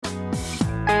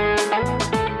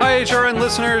HRN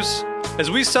listeners.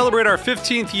 As we celebrate our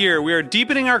 15th year, we are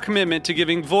deepening our commitment to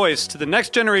giving voice to the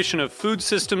next generation of food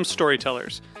systems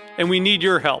storytellers, and we need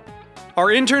your help. Our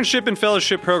internship and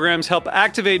fellowship programs help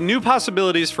activate new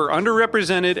possibilities for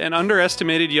underrepresented and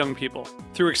underestimated young people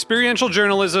through experiential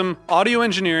journalism, audio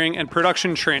engineering, and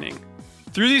production training.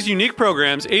 Through these unique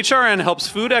programs, HRN helps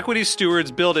food equity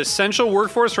stewards build essential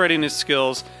workforce readiness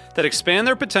skills that expand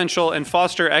their potential and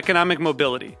foster economic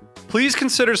mobility. Please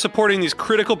consider supporting these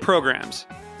critical programs.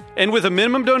 And with a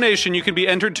minimum donation, you can be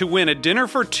entered to win a dinner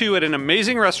for two at an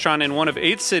amazing restaurant in one of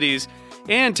 8 cities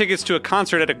and tickets to a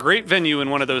concert at a great venue in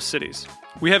one of those cities.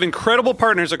 We have incredible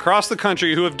partners across the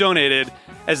country who have donated,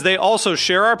 as they also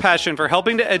share our passion for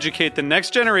helping to educate the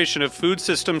next generation of food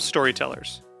systems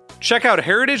storytellers. Check out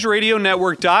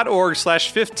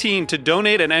heritageradionetwork.org/15 to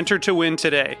donate and enter to win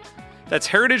today. That's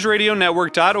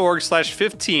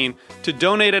heritageradionetwork.org/15 to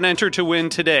donate and enter to win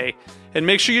today. And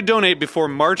make sure you donate before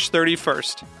March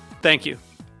 31st. Thank you.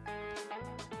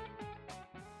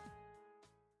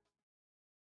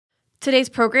 Today's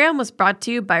program was brought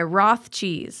to you by Roth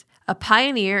Cheese, a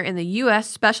pioneer in the U.S.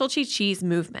 specialty cheese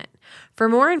movement. For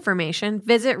more information,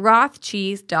 visit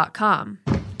rothcheese.com.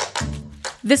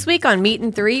 This week on Meat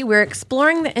and Three, we're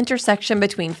exploring the intersection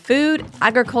between food,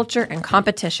 agriculture, and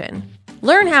competition.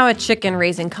 Learn how a chicken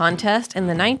raising contest in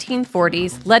the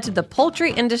 1940s led to the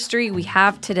poultry industry we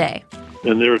have today.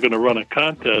 And they were going to run a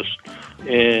contest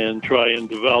and try and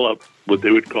develop what they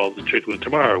would call the chicken of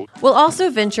tomorrow. We'll also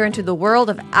venture into the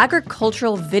world of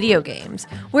agricultural video games,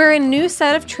 where a new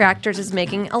set of tractors is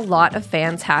making a lot of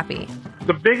fans happy.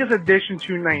 The biggest addition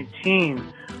to 19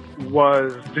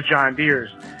 was the John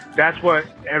Deeres. That's what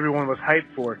everyone was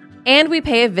hyped for. And we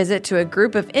pay a visit to a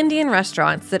group of Indian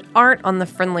restaurants that aren't on the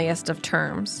friendliest of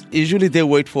terms. Usually they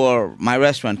wait for my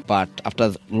restaurant, but after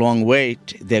a long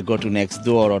wait, they go to next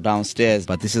door or downstairs.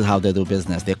 But this is how they do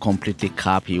business. They completely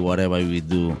copy whatever we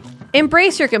do.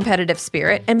 Embrace your competitive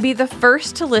spirit and be the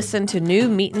first to listen to new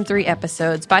Meat and Three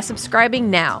episodes by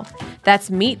subscribing now. That's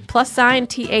Meat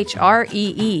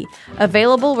 +THREE,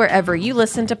 available wherever you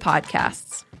listen to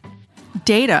podcasts.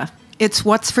 Data. It's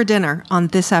what's for dinner on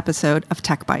this episode of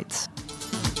Tech Bites.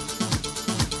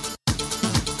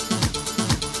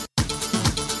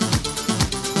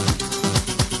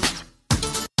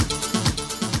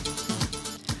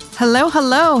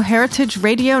 Hello, Heritage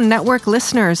Radio Network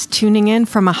listeners tuning in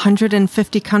from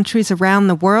 150 countries around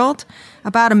the world,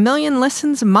 about 1 million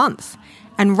listens a month.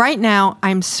 And right now,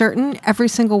 I'm certain every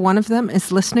single one of them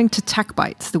is listening to Tech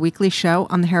Bites, the weekly show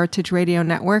on the Heritage Radio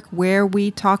Network, where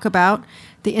we talk about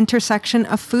the intersection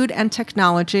of food and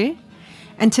technology.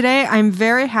 And today, I'm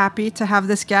very happy to have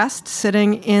this guest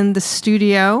sitting in the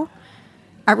studio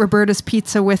at Roberta's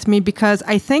Pizza with me because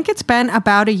I think it's been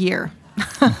about a year.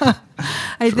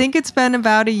 I think it's been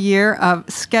about a year of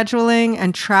scheduling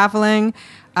and traveling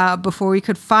before we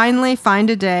could finally find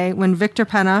a day when Victor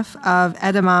Penoff of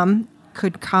Edamam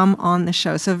could come on the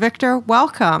show. So Victor,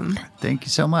 welcome. Thank you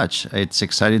so much. It's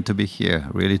exciting to be here.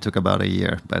 Really took about a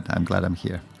year, but I'm glad I'm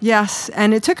here. Yes,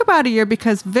 and it took about a year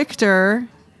because Victor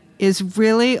is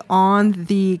really on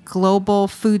the global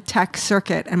food tech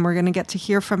circuit, and we're going to get to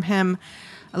hear from him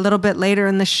a little bit later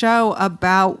in the show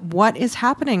about what is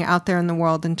happening out there in the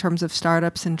world in terms of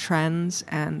startups and trends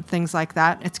and things like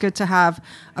that. It's good to have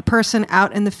a person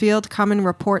out in the field come and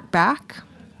report back.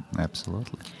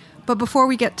 Absolutely. But before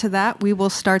we get to that, we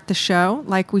will start the show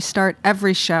like we start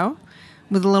every show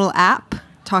with a little app,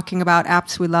 talking about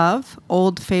apps we love,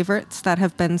 old favorites that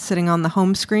have been sitting on the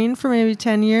home screen for maybe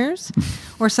 10 years,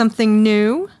 or something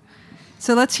new.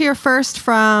 So let's hear first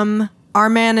from our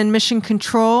man in Mission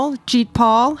Control, Jeet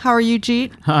Paul. How are you,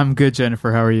 Jeet? I'm good,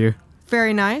 Jennifer. How are you?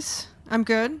 Very nice. I'm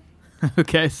good.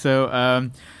 Okay,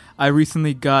 so I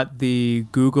recently got the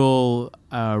Google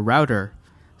router.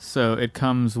 So it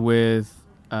comes with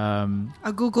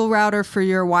a Google router for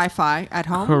your Wi-Fi at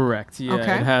home? Correct. Yeah,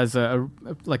 okay. It has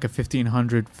like a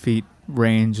 1,500 feet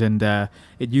range, and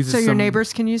it uses. So your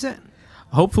neighbors can use it?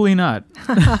 Hopefully not.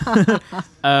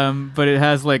 But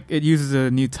it uses a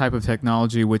new type of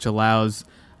technology which allows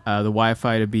the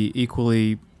Wi-Fi to be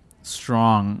equally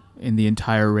strong in the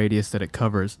entire radius that it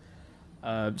covers.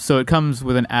 So it comes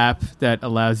with an app that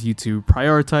allows you to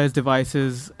prioritize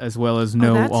devices as well as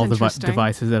know all the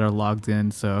devices that are logged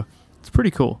in. So it's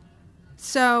pretty cool.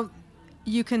 So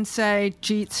you can say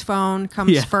Jeet's phone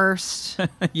comes first Yes.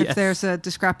 if there's a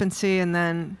discrepancy, and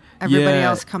then everybody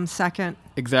else comes second.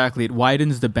 Exactly. It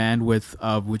widens the bandwidth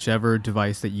of whichever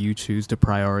device that you choose to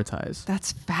prioritize.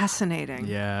 That's fascinating.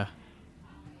 Yeah.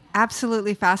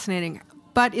 Absolutely fascinating.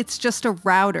 But it's just a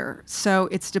router, so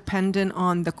it's dependent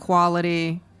on the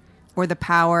quality or the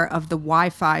power of the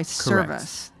Wi-Fi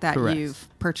service that Correct. you've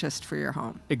purchased for your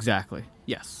home. Exactly.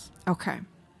 Yes. Okay.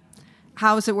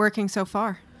 How is it working so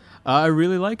far? I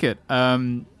really like it.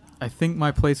 I think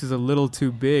my place is a little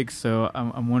too big, so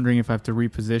I'm wondering if I have to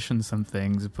reposition some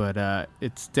things, but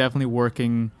it's definitely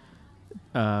working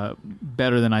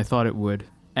better than I thought it would.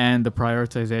 And the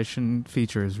prioritization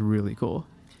feature is really cool.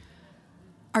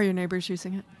 Are your neighbors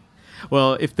using it?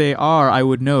 Well, if they are, I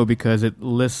would know because it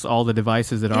lists all the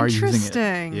devices that are using it.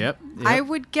 Interesting. Yep. I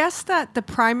would guess that the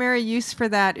primary use for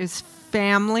that is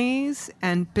families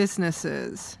and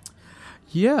businesses.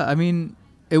 Yeah, I mean,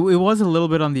 it was a little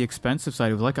bit on the expensive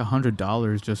side. It was like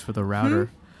 $100 just for the router.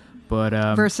 But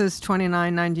versus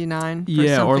 $29.99 for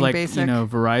yeah, something or like, basic.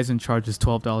 Verizon charges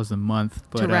 $12 a month.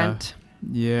 But, to rent.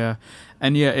 Yeah.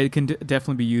 And yeah, it can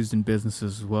definitely be used in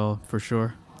businesses as well, for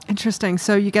sure. Interesting.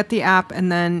 So you get the app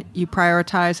and then you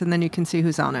prioritize and then you can see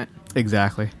who's on it.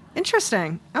 Exactly.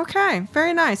 Interesting. Okay.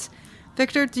 Very nice.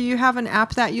 Victor, do you have an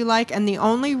app that you like? And the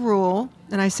only rule,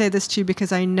 and I say this to you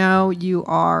because I know you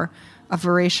are a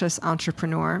voracious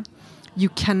entrepreneur, you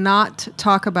cannot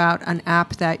talk about an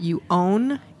app that you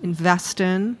own, invest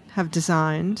in, have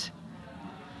designed.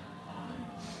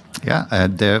 Yeah,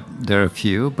 there are a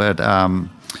few, but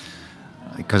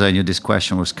because I knew this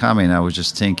question was coming, I was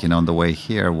just thinking on the way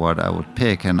here what I would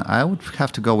pick, and I would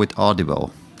have to go with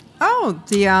Audible. Oh,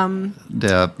 the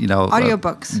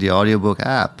audiobooks. The audiobook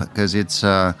app, because it's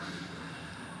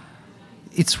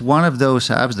one of those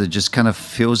apps that just kind of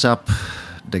fills up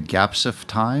the gaps of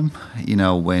time,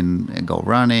 when I go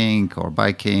running or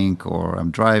biking or I'm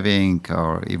driving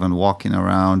or even walking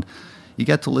around. You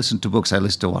get to listen to books. I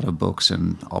listen to a lot of books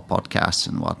and all podcasts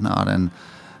and whatnot, and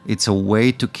it's a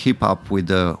way to keep up with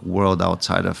the world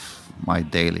outside of my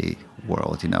daily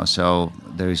world, So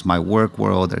there is my work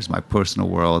world, there's my personal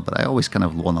world, but I always kind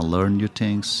of want to learn new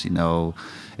things,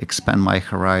 expand my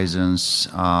horizons.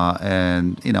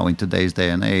 And, in today's day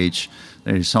and age,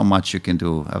 there is so much you can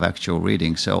do of actual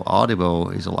reading. So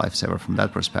Audible is a lifesaver from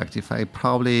that perspective. I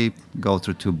probably go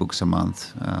through 2 books a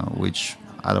month, which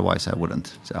otherwise I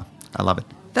wouldn't. So I love it.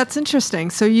 That's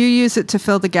interesting. So you use it to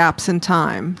fill the gaps in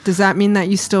time. Does that mean that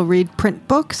you still read print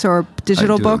books or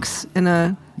digital books in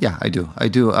a... Yeah, I do.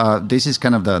 This is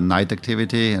kind of the night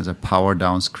activity as I power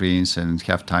down screens and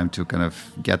have time to kind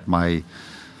of get my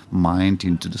mind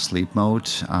into the sleep mode.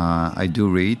 I do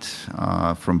read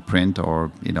from print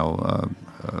or,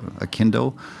 a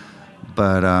Kindle,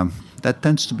 but that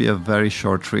tends to be a very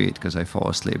short read because I fall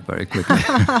asleep very quickly.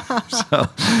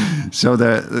 so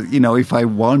if I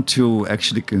want to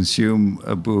actually consume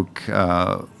a book,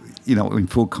 in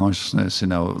full consciousness,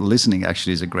 listening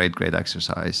actually is a great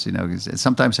exercise. 'Cause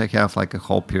sometimes I have like a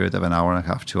whole period of an hour and a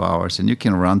half, 2 hours, and you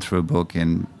can run through a book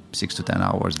in 6 to 10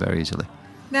 hours very easily.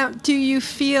 Now, do you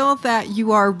feel that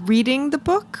you are reading the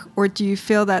book, or do you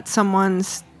feel that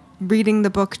someone's reading the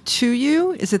book to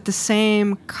you? Is it the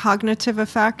same cognitive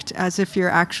effect as if you're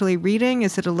actually reading?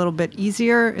 Is it a little bit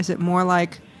easier? Is it more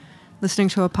like listening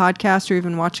to a podcast or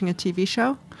even watching a TV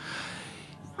show?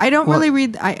 I don't really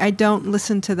read. I don't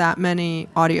listen to that many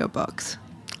audiobooks.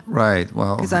 Right.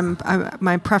 Well, because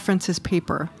my preference is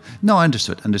paper. No,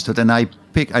 understood. And I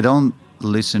don't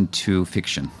listen to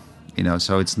fiction.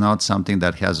 So it's not something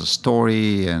that has a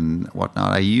story and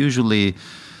whatnot. I usually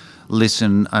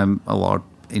listen. I'm a lot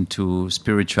into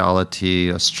spirituality,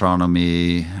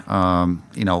 astronomy,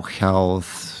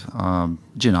 health,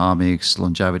 genomics,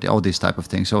 longevity, all these type of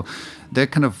things. So they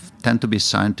kind of tend to be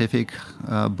scientific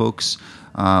books,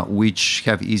 which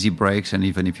have easy breaks. And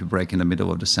even if you break in the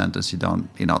middle of the sentence, you're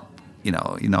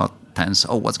not tense.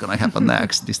 Oh, what's going to happen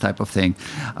next? This type of thing.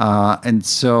 And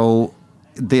so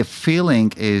the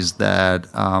feeling is that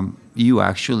you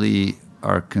actually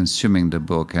are consuming the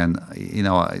book, and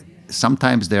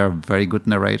sometimes they are very good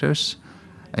narrators,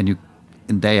 and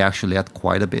they actually add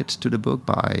quite a bit to the book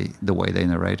by the way they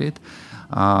narrate it.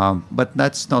 But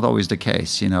that's not always the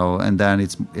case, and then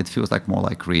it feels like more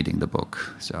like reading the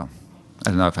book. So I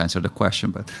don't know if I answered the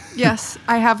question, but... Yes,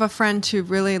 I have a friend who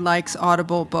really likes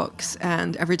Audible books,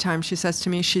 and every time she says to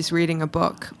me she's reading a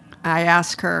book, I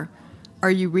ask her,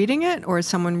 are you reading it or is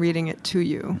someone reading it to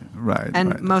you? Right.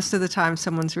 And most of the time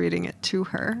someone's reading it to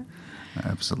her.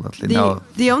 Absolutely.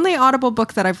 The only Audible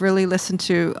book that I've really listened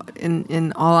to,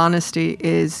 in all honesty,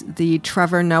 is the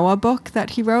Trevor Noah book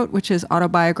that he wrote, which is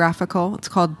autobiographical. It's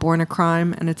called Born a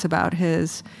Crime, and it's about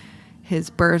his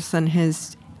birth and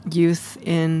his youth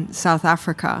in South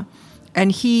Africa.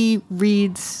 And he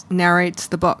narrates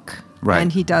the book. Right.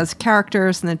 And he does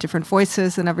characters and the different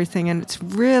voices and everything. And it's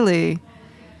really,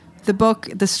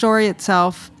 the story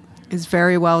itself is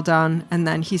very well done. And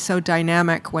then he's so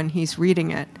dynamic when he's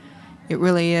reading it. It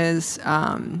really is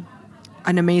an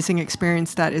amazing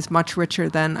experience that is much richer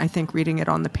than, I think, reading it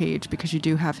on the page, because you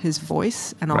do have his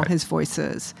voice and all his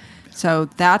voices. So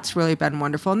that's really been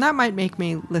wonderful. And that might make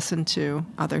me listen to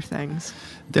other things.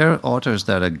 There are authors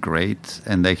that are great,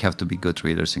 and they have to be good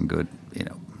readers and good,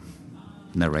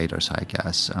 narrators, I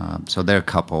guess. So there are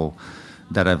a couple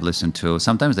that I've listened to.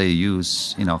 Sometimes they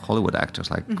use, Hollywood actors,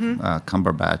 like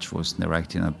Cumberbatch was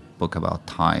narrating a book about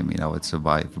time. It's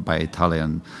by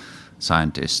Italian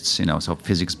scientists, so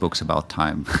physics books about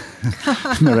time,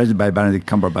 narrated by Benedict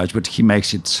Cumberbatch, but he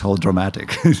makes it so dramatic.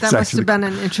 That must have been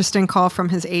an interesting call from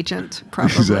his agent,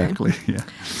 probably. Exactly, yeah.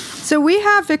 So we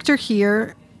have Victor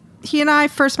here. He and I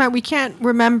first met, we can't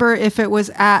remember if it was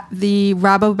at the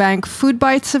Rabobank Food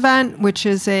Bites event, which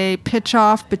is a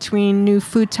pitch-off between new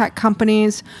food tech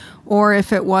companies, or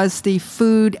if it was the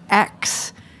Food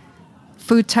Tech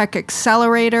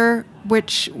Accelerator,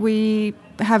 which we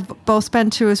have both been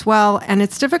to as well. And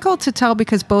it's difficult to tell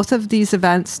because both of these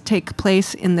events take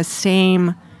place in the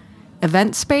same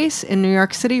event space in New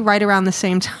York City right around the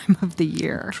same time of the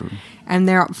year. True. And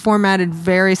they're formatted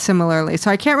very similarly. So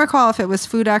I can't recall if it was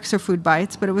FoodX or Food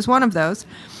Bites, but it was one of those.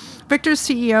 Victor's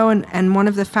CEO and one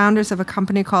of the founders of a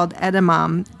company called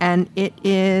Edamam, and it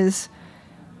is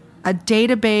a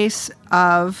database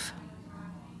of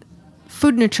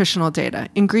food nutritional data,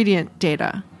 ingredient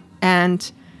data.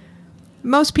 And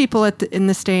most people in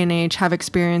this day and age have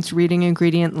experience reading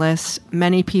ingredient lists.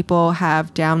 Many people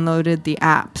have downloaded the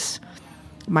apps,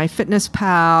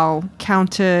 MyFitnessPal,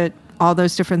 Count It, all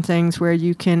those different things where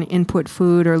you can input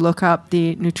food or look up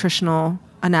the nutritional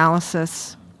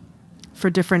analysis for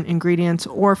different ingredients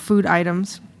or food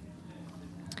items.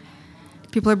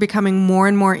 People are becoming more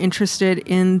and more interested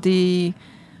in the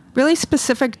really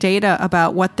specific data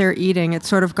about what they're eating. It's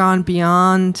sort of gone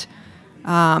beyond,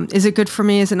 is it good for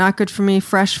me? Is it not good for me?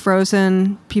 Fresh,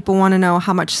 frozen. People want to know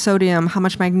how much sodium, how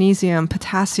much magnesium,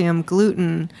 potassium,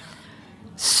 gluten,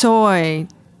 soy,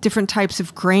 different types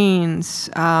of grains,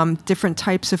 different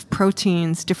types of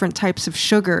proteins, different types of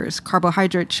sugars,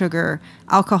 carbohydrate sugar,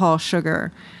 alcohol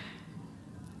sugar.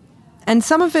 And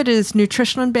some of it is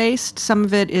nutrition-based. Some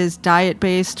of it is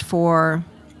diet-based for,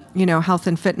 health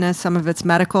and fitness. Some of it's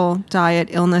medical diet,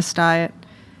 illness diet.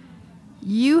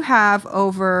 You have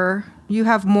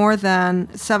more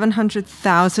than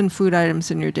 700,000 food items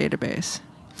in your database.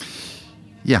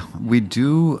 Yeah, we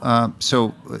do.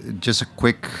 So just a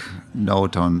quick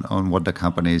note on what the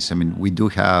company is. I mean, we do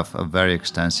have a very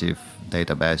extensive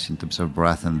database in terms of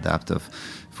breadth and depth of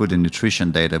food and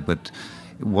nutrition data, but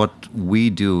what we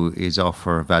do is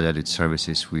offer value-added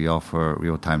services. We offer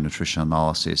real-time nutrition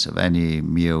analysis of any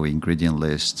meal ingredient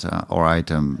list or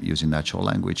item using natural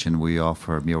language, and we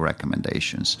offer meal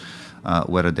recommendations,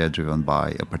 whether they're driven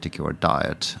by a particular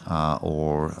diet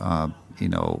or a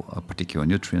particular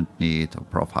nutrient need or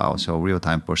profile. So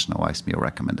real-time personalized meal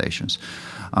recommendations.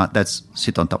 That's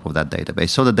sit on top of that database.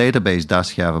 So the database does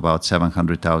have about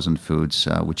 700,000 foods,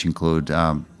 which include,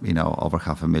 over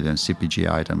 500,000 CPG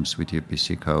items with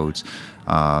UPC codes,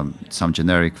 some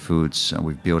generic foods.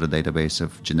 We've built a database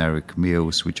of generic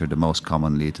meals, which are the most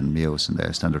commonly eaten meals and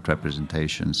their standard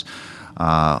representations.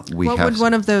 What would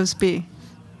one of those be?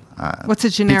 What's a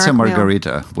generic pizza meal?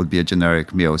 margarita would be a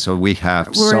generic meal. So we have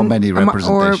many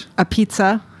representations. Or a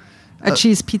pizza, a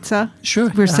cheese pizza.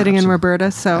 Sure. We're sitting in Roberta,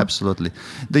 so. Absolutely.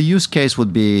 The use case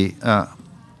would be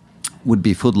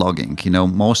food logging.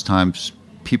 Most times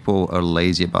people are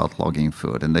lazy about logging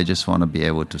food and they just want to be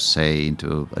able to say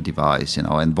into a device,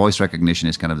 and voice recognition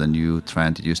is kind of the new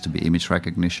trend. It used to be image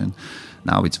recognition.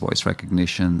 Now it's voice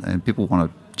recognition, and people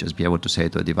want to just be able to say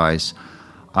to a device,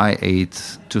 I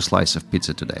ate 2 slices of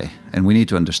pizza today, and we need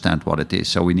to understand what it is.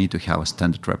 So we need to have a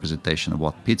standard representation of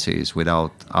what pizza is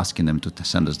without asking them to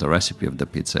send us the recipe of the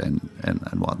pizza and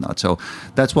whatnot. So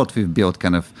that's what we've built,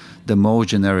 kind of the more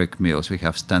generic meals. We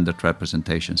have standard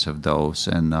representations of those,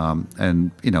 and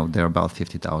there are about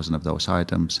 50,000 of those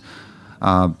items.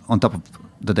 On top of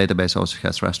the database also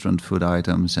has restaurant food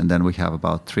items, and then we have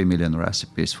about 3 million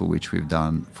recipes for which we've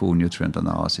done full nutrient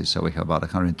analysis. So we have about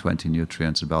 120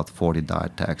 nutrients, about 40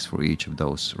 diet tags for each of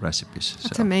those recipes.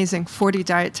 That's amazing, 40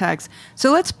 diet tags.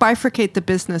 So let's bifurcate the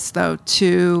business, though,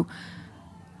 to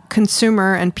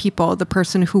consumer and people, the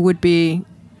person who would be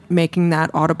making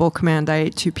that audible command, I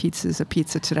ate 2 pizzas of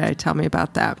pizza today, tell me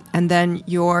about that. And then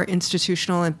your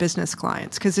institutional and business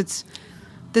clients, because it's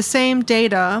the same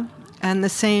data and the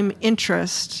same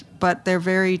interest, but they're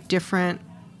very different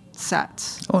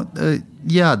sets.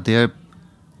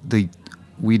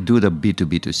 we do the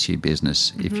B2B2C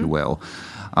business, if you will.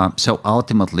 So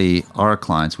ultimately, our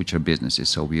clients, which are businesses,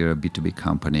 so we are a B2B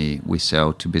company, we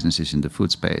sell to businesses in the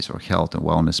food space or health and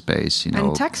wellness space,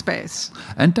 And tech space.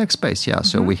 And tech space, yeah.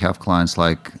 So we have clients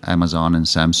like Amazon and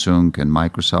Samsung and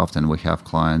Microsoft, and we have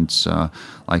clients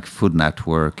like Food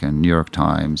Network and New York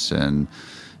Times and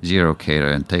Zero Cater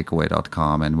and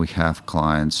Takeaway.com, and we have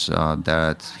clients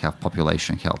that have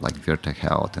population health like Virta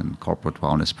Health and corporate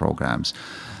wellness programs.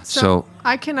 So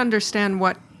I can understand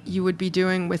what you would be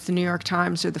doing with the New York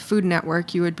Times or the Food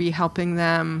Network. You would be helping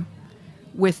them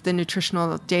with the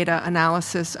nutritional data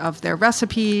analysis of their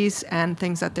recipes and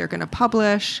things that they're going to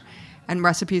publish and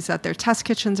recipes that their test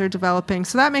kitchens are developing.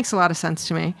 So that makes a lot of sense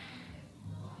to me.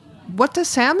 What does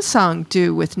Samsung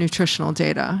do with nutritional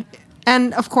data?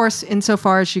 And of course,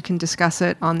 insofar as you can discuss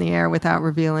it on the air without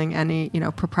revealing any,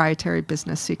 proprietary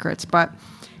business secrets. But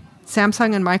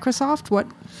Samsung and Microsoft,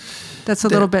 that's a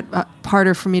little bit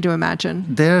harder for me to imagine.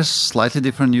 There's slightly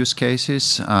different use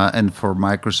cases, and for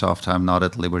Microsoft, I'm not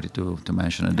at liberty to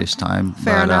mention at this time.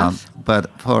 Fair enough. But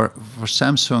for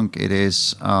Samsung, it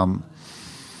is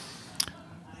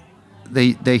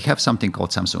they have something called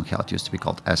Samsung Health, used to be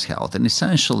called S Health, and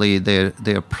essentially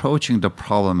they're approaching the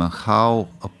problem of how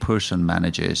a person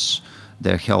manages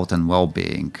their health and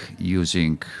well-being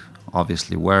using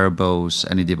obviously wearables,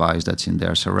 any device that's in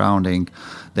their surrounding,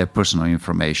 their personal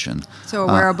information. So a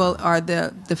wearable are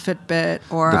the Fitbit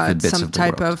or some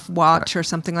type of watch or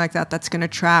something like that that's going to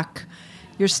track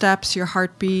your steps, your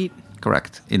heartbeat.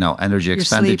 Correct. Energy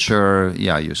expenditure,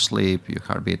 your sleep, your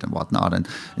heartbeat and whatnot.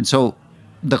 And so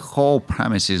the whole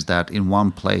premise is that in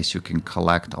one place you can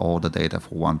collect all the data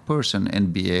for one person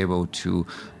and be able to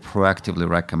proactively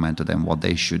recommend to them what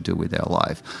they should do with their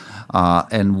life.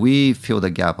 And we fill the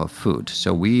gap of food.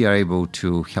 So we are able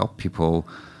to help people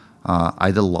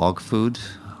either log food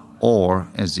or,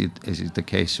 as is the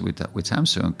case with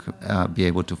Samsung, be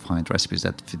able to find recipes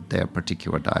that fit their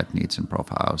particular diet needs and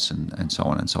profiles and so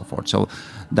on and so forth. So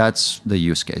that's the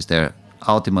use case there.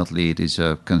 Ultimately, it is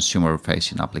a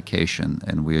consumer-facing application,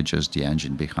 and we are just the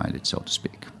engine behind it, so to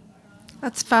speak.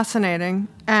 That's fascinating.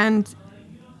 And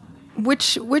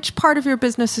which part of your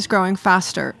business is growing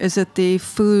faster? Is it the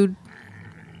food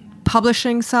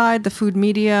publishing side, the food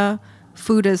media,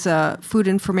 food as a food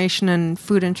information and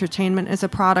food entertainment as a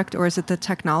product, or is it the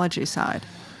technology side?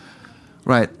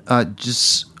 Right.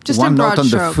 Just one note on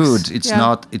strokes. The food.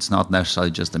 It's not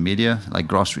necessarily just the media, like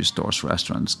grocery stores,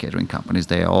 restaurants, catering companies.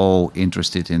 They're all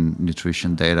interested in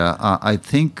nutrition data. I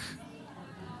think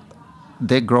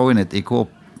they're growing at equal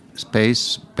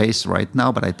pace right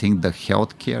now, but I think the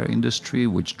healthcare industry,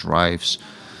 which drives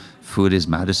food is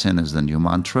medicine as the new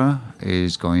mantra,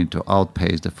 is going to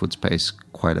outpace the food space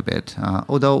quite a bit.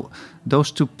 Although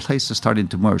those two places are starting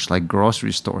to merge, like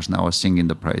grocery stores now are singing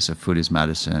the praise of food is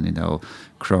medicine.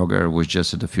 Kroger was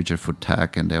just at the Future Food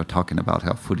Tech, and they were talking about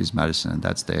how food is medicine, and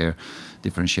that's their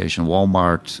differentiation.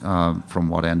 Walmart, from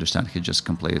what I understand, he just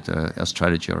completed a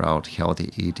strategy around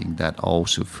healthy eating, that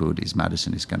also food is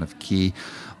medicine is kind of key.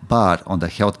 But on the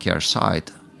healthcare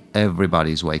side,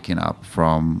 everybody's waking up,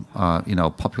 from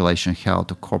population health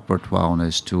to corporate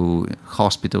wellness to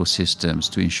hospital systems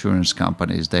to insurance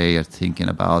companies. They are thinking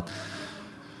about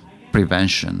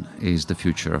prevention is the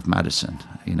future of medicine.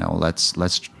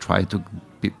 Let's try to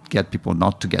get people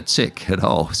not to get sick at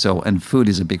all. So, and food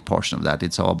is a big portion of that.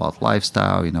 It's all about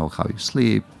lifestyle, how you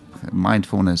sleep,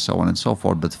 mindfulness, so on and so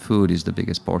forth. But food is the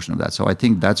biggest portion of that. So I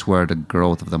think that's where the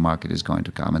growth of the market is going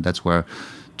to come, and that's where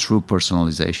true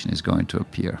personalization is going to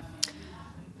appear.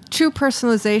 True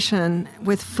personalization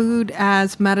with food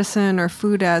as medicine or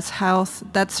food as health,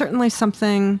 that's certainly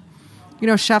something,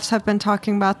 chefs have been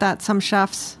talking about that. Some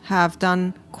chefs have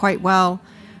done quite well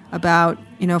about,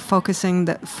 focusing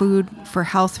the food for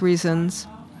health reasons.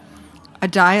 A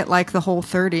diet like the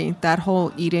Whole30, that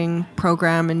whole eating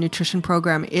program and nutrition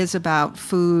program is about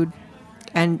food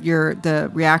and the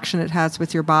reaction it has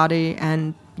with your body,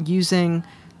 and using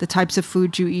the types of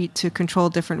food you eat to control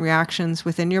different reactions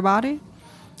within your body,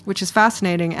 which is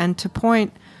fascinating. And to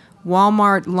point,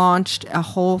 Walmart launched a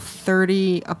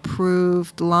Whole30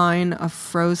 approved line of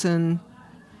frozen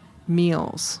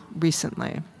meals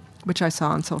recently, which I saw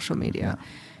on social media. Yeah.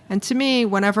 And to me,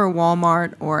 whenever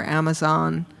Walmart or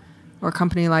Amazon or a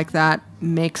company like that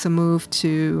makes a move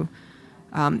to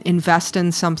invest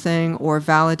in something or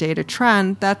validate a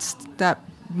trend, that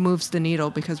moves the needle,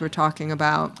 because we're talking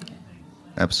about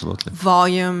absolutely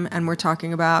volume, and we're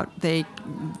talking about they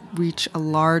reach a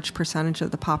large percentage of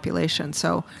the population.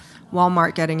 So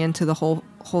Walmart getting into the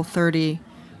Whole30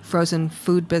 frozen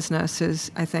food business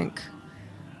is, I think,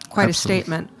 quite absolutely a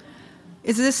statement.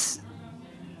 Is this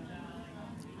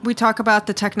we talk about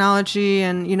the technology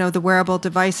and, the wearable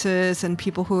devices and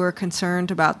people who are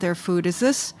concerned about their food. Is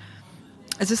this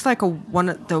like the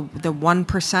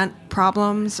 1%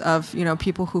 problems of,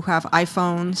 people who have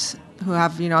iPhones, who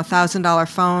have, $1,000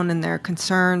 phone and they're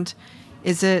concerned?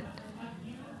 Is it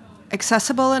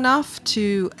accessible enough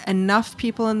to enough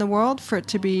people in the world for it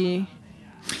to be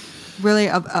really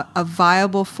a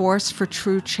viable force for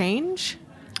true change,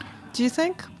 do you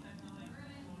think?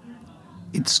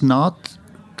 It's not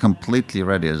completely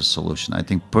ready as a solution. I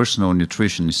think personal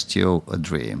nutrition is still a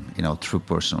dream, true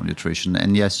personal nutrition.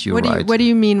 And yes, you're right. What do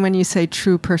you mean when you say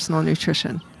true personal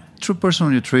nutrition? True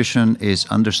personal nutrition is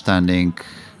understanding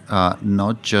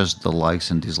not just the likes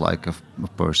and dislikes of a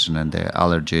person and their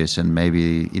allergies and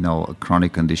maybe, a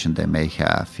chronic condition they may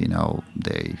have.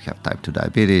 They have type 2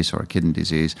 diabetes or kidney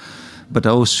disease, but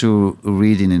also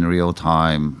reading in real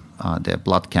time their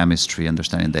blood chemistry,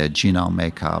 understanding their genome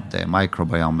makeup, their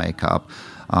microbiome makeup,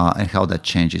 and how that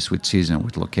changes with season,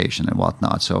 with location and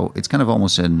whatnot. So it's kind of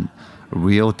almost an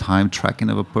real-time tracking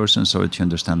of a person so that you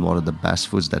understand what are the best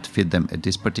foods that fit them at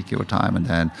this particular time, and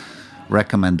then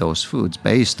recommend those foods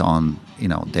based on,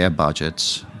 their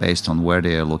budgets, based on where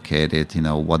they are located,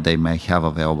 what they may have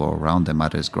available around them,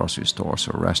 either as grocery stores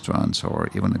or restaurants or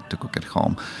even to cook at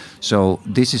home. So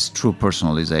this is true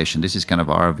personalization. This is kind of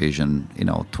our vision,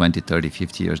 20, 30,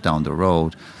 50 years down the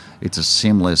road. It's a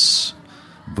seamless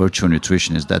virtual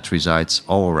nutritionist that resides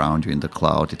all around you in the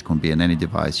cloud. It can be in any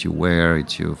device you wear.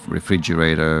 It's your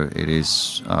refrigerator. It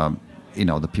is,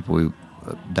 the people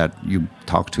that you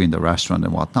talk to in the restaurant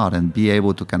and whatnot, and be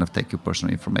able to kind of take your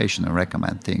personal information and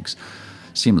recommend things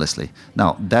seamlessly.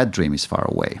 Now, that dream is far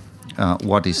away.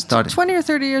 What is starting... 20 or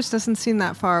 30 years doesn't seem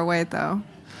that far away, though.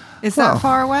 Is that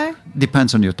far away?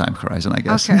 Depends on your time horizon, I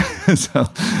guess. Okay. So,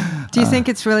 do you think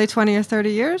it's really 20 or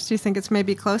 30 years? Do you think it's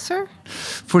maybe closer?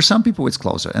 For some people, it's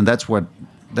closer, and that's where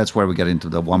we get into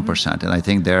the 1%. Mm-hmm. And I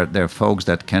think there are folks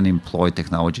that can employ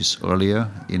technologies earlier,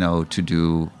 to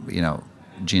do,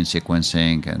 gene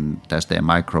sequencing and test their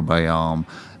microbiome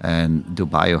and do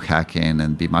biohacking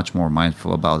and be much more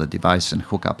mindful about the device and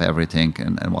hook up everything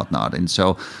and whatnot. And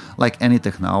so, like any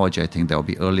technology, I think there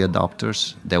will be early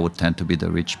adopters. They would tend to be the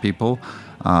rich people.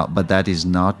 But that is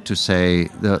not to say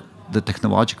the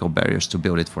technological barriers to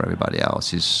build it for everybody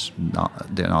else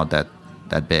they're not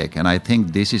that big. And I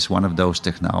think this is one of those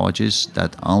technologies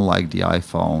that, unlike the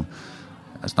iPhone,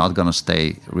 it's not going to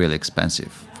stay really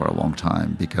expensive for a long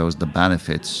time, because the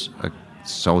benefits are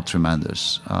so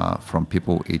tremendous from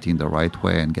people eating the right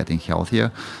way and getting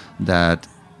healthier, that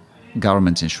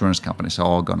governments, insurance companies are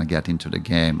all going to get into the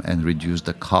game and reduce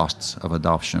the costs of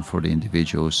adoption for the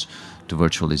individuals to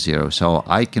virtually zero. So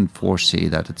I can foresee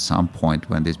that at some point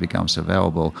when this becomes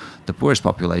available, the poorest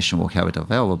population will have it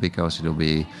available because it will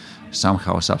be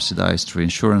somehow subsidized through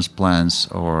insurance plans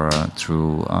or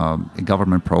through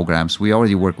government programs. We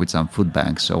already work with some food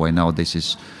banks, so I know this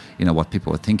is, what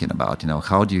people are thinking about.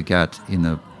 How do you get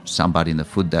somebody in the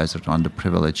food desert,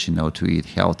 underprivileged, to eat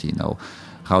healthy?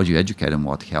 How do you educate them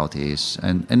what health is?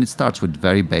 And it starts with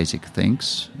very basic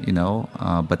things,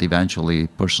 but eventually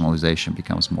personalization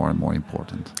becomes more and more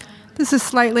important. This is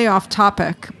slightly off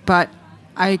topic, but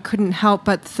I couldn't help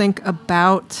but think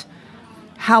about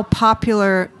how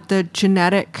popular the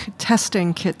genetic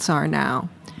testing kits are now.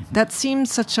 That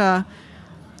seems such a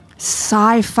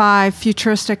sci-fi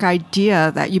futuristic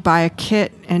idea that you buy a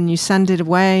kit and you send it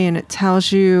away and it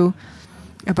tells you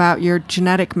about your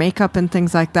genetic makeup and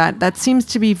things like that. That seems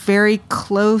to be very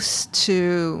close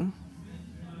to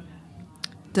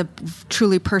the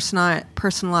truly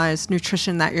personalized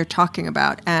nutrition that you're talking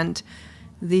about. And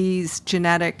these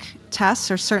genetic tests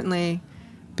are certainly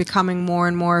becoming more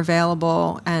and more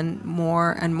available and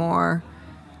more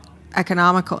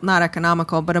economical, not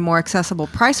economical, but a more accessible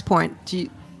price point.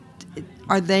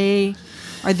 Are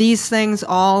these things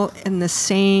all in the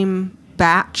same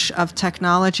batch of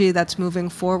technology that's moving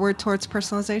forward towards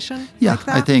personalization? Yeah, like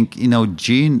that? I think,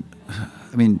 gene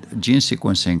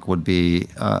sequencing would be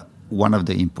one of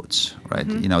the inputs, right?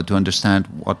 Mm-hmm. To understand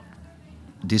what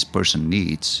this person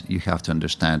needs, you have to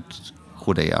understand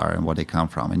who they are and where they come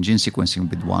from. And gene sequencing would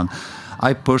be one.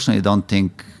 I personally don't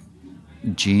think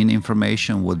gene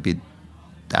information would be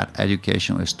that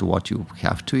educational as to what you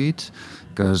have to eat,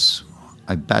 because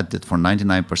I bet that for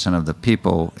 99% of the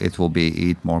people, it will be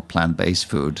eat more plant-based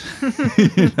food.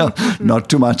 Not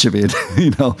too much of it.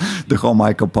 The whole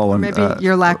micropollen. Maybe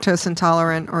you're lactose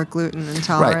intolerant or gluten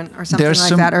intolerant, right, or something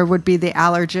like that, or would be the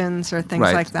allergens or things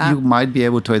like that. You might be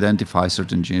able to identify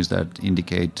certain genes that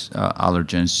indicate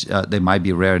allergens. There might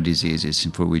be rare diseases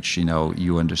for which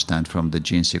you understand from the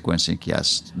gene sequencing.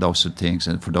 Yes, those are things,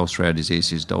 and for those rare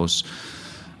diseases, those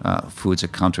foods are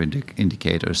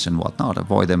contraindicators and whatnot,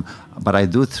 avoid them. But I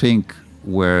do think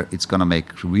where it's going to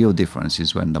make real difference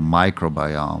is when the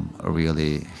microbiome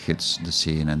really hits the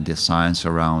scene, and the science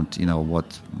around,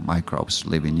 what microbes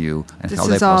live in you and how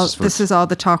they process food. This is all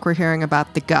the talk we're hearing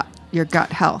about the gut, your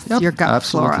gut health, your gut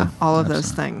flora, all of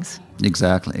those things.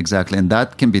 Exactly. And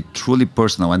that can be truly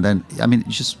personal. And then,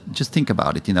 just think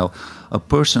about it. A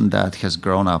person that has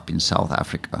grown up in South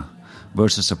Africa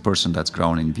versus a person that's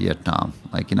grown in Vietnam.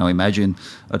 Imagine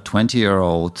a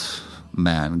 20-year-old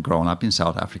man grown up in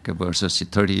South Africa versus a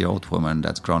 30-year-old woman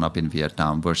that's grown up in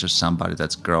Vietnam versus somebody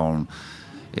that's grown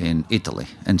in Italy.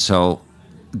 And so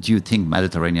do you think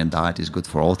Mediterranean diet is good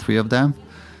for all three of them?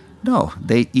 No,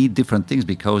 they eat different things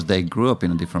because they grew up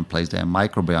in a different place. Their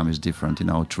microbiome is different,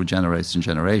 through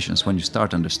generations. When you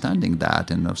start understanding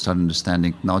that and start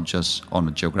understanding not just on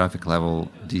a geographic level,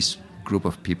 this group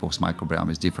of people's microbiome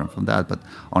is different from that, but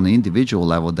on an individual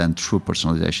level, then true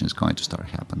personalization is going to start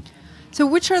happening. So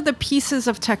which are the pieces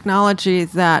of technology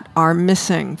that are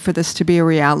missing for this to be a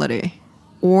reality?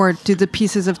 Or do the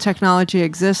pieces of technology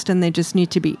exist and they just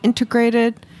need to be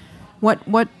integrated?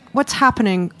 What's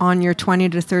happening on your 20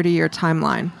 to 30-year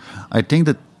timeline? I think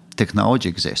that technology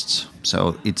exists.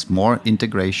 So it's more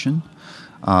integration,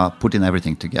 putting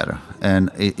everything together.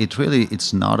 And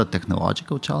it's not a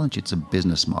technological challenge, it's a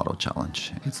business model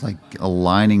challenge. It's like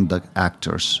aligning the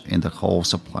actors in the whole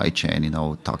supply chain,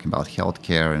 talking about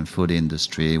healthcare and food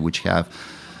industry, which have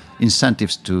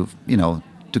incentives to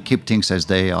keep things as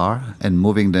they are and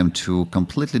moving them to a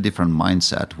completely different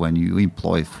mindset when you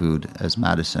employ food as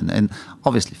medicine. And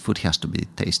obviously food has to be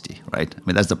tasty, right?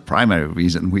 That's the primary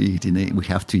reason we eat. We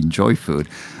have to enjoy food.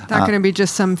 Not going to be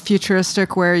just some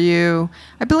futuristic where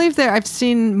I believe I've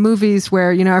seen movies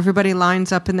where, everybody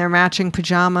lines up in their matching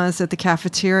pajamas at the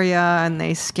cafeteria and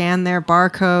they scan their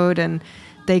barcode and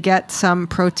they get some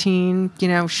protein,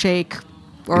 shake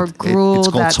or gruel. It's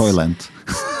called Soylent.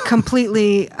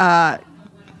 Completely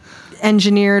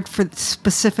engineered for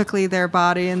specifically their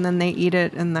body, and then they eat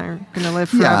it and they're going to live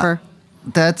forever.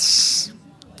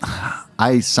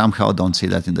 I somehow don't see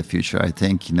that in the future. I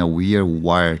think, we are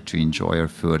wired to enjoy our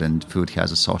food, and food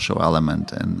has a social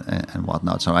element and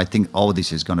whatnot. So I think all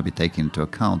this is going to be taken into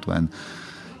account when,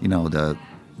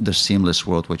 the seamless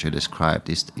world which I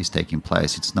described is taking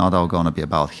place. It's not all going to be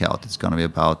about health. It's going to be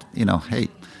about, hey,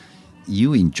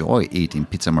 you enjoy eating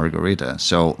pizza margherita,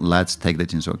 so let's take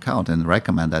that into account and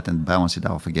recommend that and balance it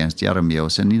off against the other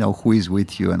meals and, who is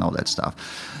with you and all that stuff.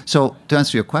 So to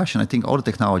answer your question, I think all the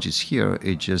technology is here.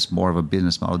 It's just more of a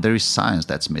business model. There is science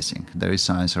that's missing. There is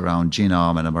science around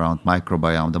genome and around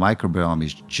microbiome. The microbiome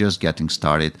is just getting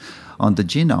started. On the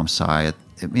genome side,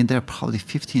 there are probably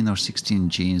 15 or 16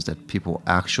 genes that people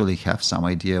actually have some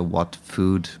idea what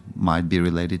food might be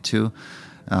related to.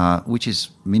 Which is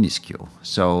minuscule.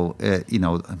 So,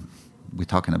 we're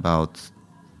talking about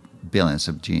billions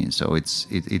of genes. So it's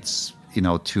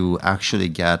to actually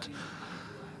get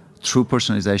true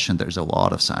personalization, there's a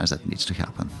lot of science that needs to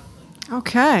happen.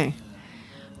 Okay.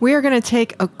 We are going to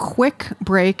take a quick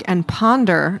break and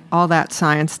ponder all that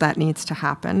science that needs to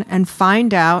happen and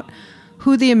find out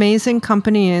who the amazing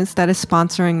company is that is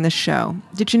sponsoring this show.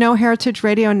 Did you know Heritage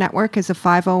Radio Network is a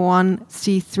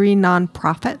 501c3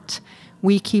 nonprofit?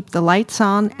 We keep the lights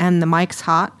on and the mics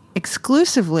hot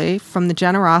exclusively from the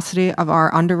generosity of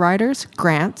our underwriters,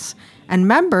 grants, and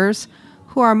members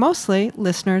who are mostly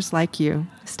listeners like you.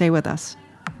 Stay with us.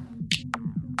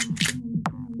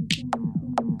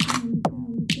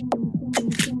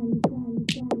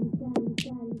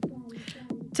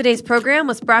 Today's program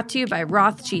was brought to you by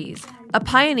Roth Cheese, a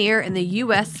pioneer in the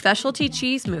U.S. specialty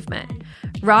cheese movement.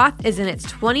 Roth is in its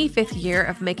 25th year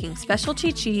of making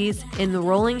specialty cheese in the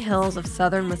rolling hills of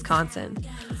southern Wisconsin.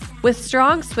 With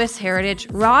strong Swiss heritage,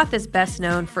 Roth is best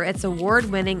known for its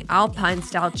award-winning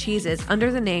Alpine-style cheeses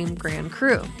under the name Grand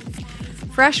Cru.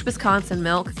 Fresh Wisconsin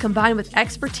milk combined with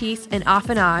expertise and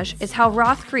affinage is how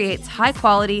Roth creates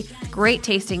high-quality,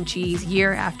 great-tasting cheese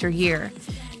year after year.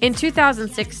 In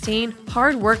 2016,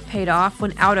 hard work paid off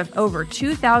when out of over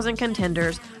 2,000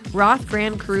 contenders, Roth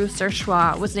Grand Cru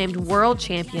Surchoix was named world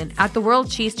champion at the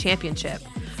World Cheese Championship.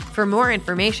 For more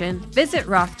information, visit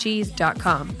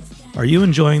rothcheese.com. Are you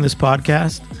enjoying this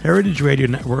podcast? Heritage Radio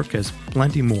Network has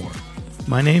plenty more.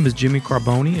 My name is Jimmy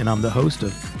Carboni, and I'm the host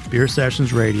of Beer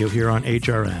Sessions Radio here on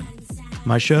HRN.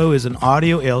 My show is an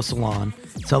audio ale salon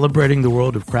celebrating the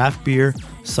world of craft beer,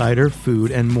 cider, food,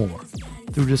 and more.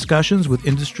 Through discussions with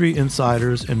industry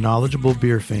insiders and knowledgeable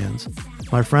beer fans,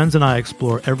 my friends and I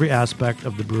explore every aspect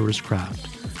of the brewer's craft,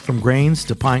 from grains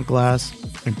to pint glass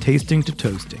and tasting to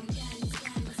toasting.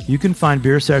 You can find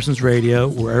Beer Sessions Radio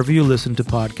wherever you listen to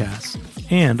podcasts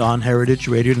and on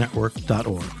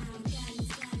heritageradionetwork.org.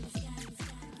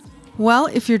 Well,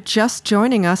 if you're just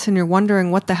joining us and you're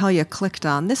wondering what the hell you clicked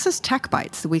on, this is Tech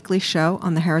Bites, the weekly show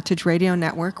on the Heritage Radio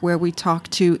Network where we talk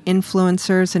to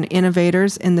influencers and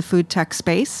innovators in the food tech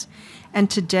space. And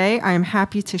today I am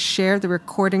happy to share the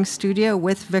recording studio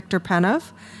with Victor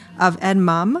Penov of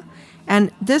Edamam.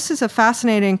 And this is a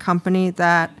fascinating company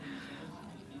that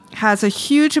has a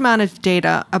huge amount of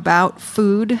data about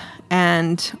food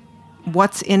and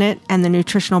what's in it and the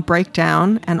nutritional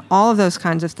breakdown and all of those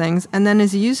kinds of things, and then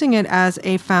is using it as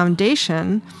a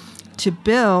foundation to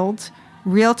build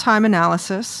real-time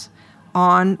analysis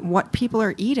on what people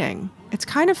are eating. It's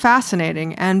kind of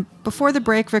fascinating. And before the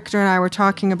break, Victor and I were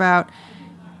talking about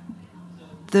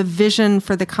the vision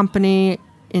for the company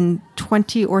in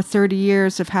 20 or 30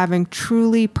 years of having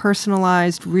truly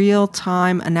personalized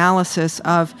real-time analysis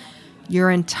of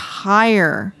your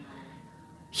entire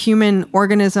human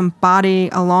organism body,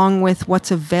 along with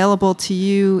what's available to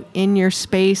you in your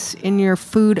space, in your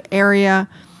food area,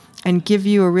 and give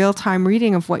you a real-time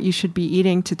reading of what you should be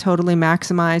eating to totally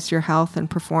maximize your health and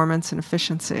performance and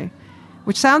efficiency,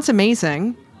 which sounds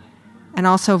amazing and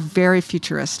also very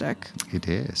futuristic. It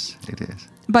is.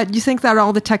 But you think that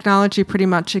all the technology pretty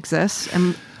much exists,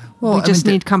 and we just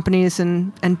need companies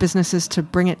and businesses to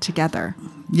bring it together?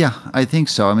 Yeah, I think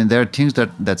so. I mean, there are things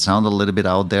that sound a little bit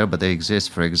out there, but they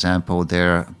exist. For example,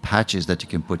 there are patches that you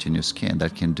can put in your skin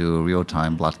that can do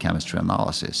real-time blood chemistry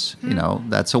analysis. You know,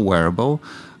 that's a wearable,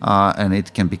 and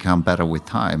it can become better with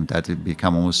time. That it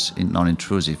become almost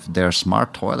non-intrusive. There are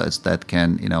smart toilets that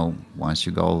can, you know, once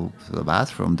you go to the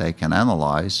bathroom, they can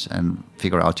analyze and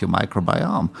figure out your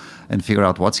microbiome and figure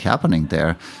out what's happening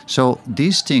there. So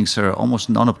these things are almost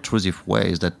non-obtrusive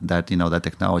ways that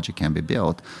technology can be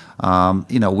built.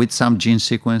 With some gene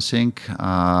sequencing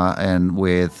and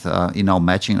with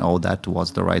matching all that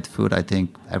towards the right food, I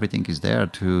think everything is there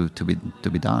to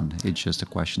be done. It's just a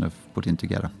question of putting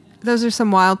together. Those are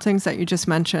some wild things that you just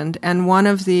mentioned, and one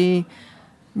of the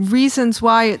reasons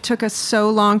why it took us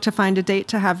so long to find a date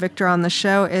to have Victor on the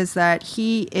show is that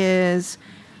he is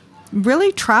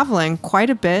really traveling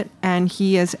quite a bit, and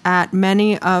he is at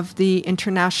many of the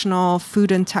international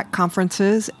food and tech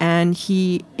conferences, and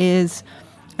he is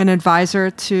an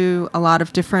advisor to a lot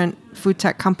of different food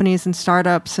tech companies and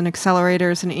startups and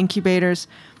accelerators and incubators.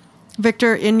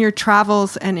 Victor, in your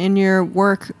travels and in your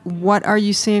work, what are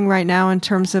you seeing right now in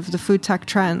terms of the food tech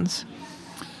trends?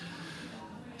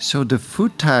 So the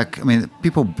food tech, I mean,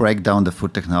 people break down the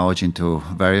food technology into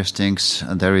various things.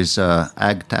 There is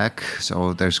ag tech,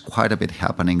 so there's quite a bit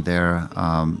happening there,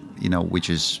 which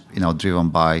is, driven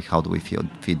by how do we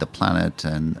feed the planet,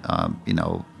 and,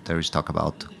 there is talk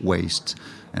about waste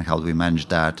and how do we manage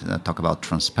that, talk about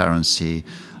transparency,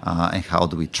 and how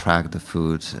do we track the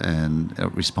food and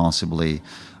responsibly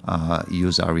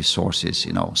use our resources.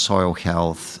 Soil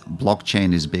health,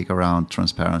 blockchain is big around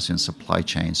transparency and supply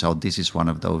chain. So this is one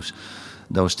of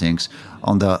those things.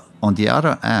 On the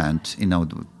other hand,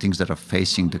 things that are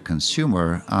facing the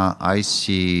consumer, I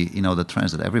see the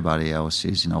trends that everybody else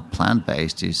sees.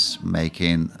 Plant-based is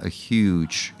making a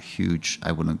huge,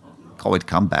 I wouldn't call it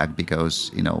comeback,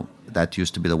 because that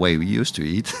used to be the way we used to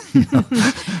eat.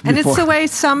 And it's the way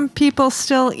some people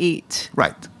still eat.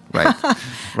 Right. I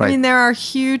mean, there are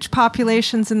huge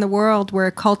populations in the world where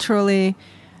culturally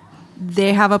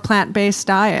they have a plant-based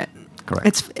diet. Correct.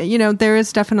 It's, there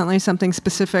is definitely something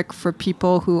specific for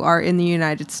people who are in the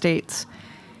United States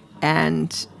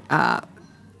and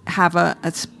have a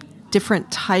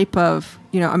different type of,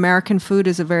 American food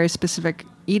is a very specific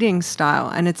eating style,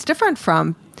 and it's different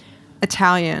from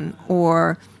Italian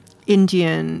or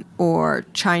Indian or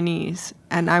Chinese.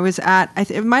 And I was at,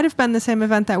 it might have been the same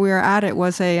event that we were at. It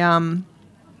was a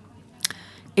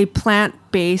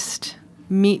plant-based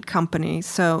meat company.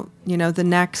 So,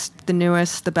 the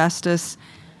newest, the bestest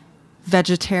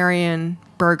vegetarian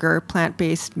burger,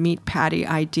 plant-based meat patty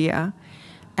idea.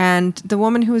 And the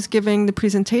woman who was giving the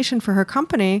presentation for her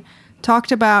company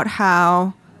talked about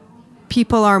how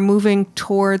people are moving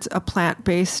towards a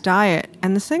plant-based diet.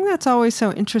 And the thing that's always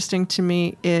so interesting to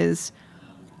me is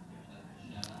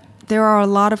there are a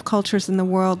lot of cultures in the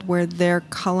world where their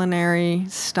culinary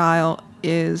style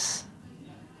is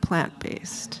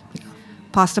plant-based. Yeah.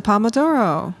 Pasta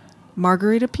pomodoro,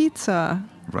 margarita pizza.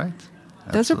 Right.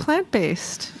 Those are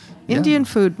plant-based. Yeah. Indian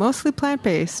food, mostly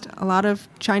plant-based. A lot of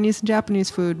Chinese and Japanese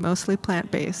food, mostly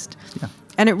plant-based. Yeah.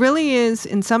 And it really is,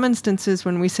 in some instances,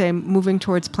 when we say moving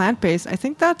towards plant-based, I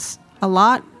think that's a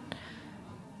lot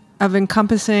of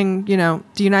encompassing, the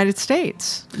United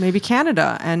States, maybe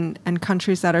Canada, and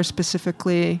countries that are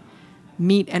specifically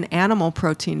meat and animal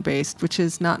protein based, which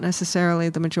is not necessarily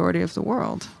the majority of the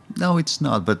world. No, it's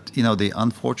not. But, the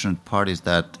unfortunate part is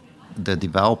that the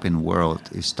developing world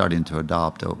is starting to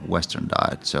adopt a Western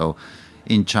diet. So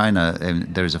in China,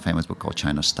 and there is a famous book called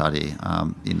China Study,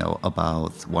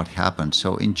 about what happened.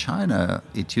 So in China,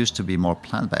 it used to be more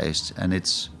plant-based, and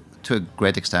it's to a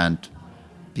great extent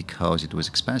because it was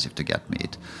expensive to get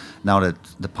meat. Now that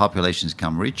the populations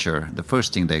become richer, the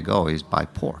first thing they go is buy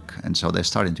pork. And so they're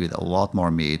starting to eat a lot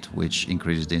more meat, which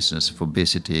increases the incidence of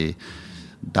obesity,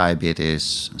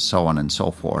 diabetes, so on and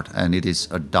so forth. And it is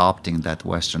adopting that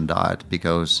Western diet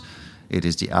because it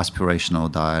is the aspirational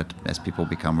diet as people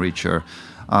become richer.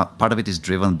 Part of it is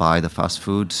driven by the fast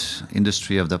food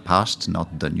industry of the past,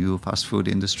 not the new fast food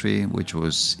industry, which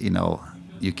was,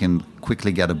 you can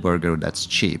quickly get a burger that's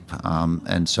cheap.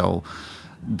 And so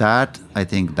that, I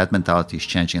think, that mentality is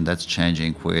changing. That's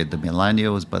changing with the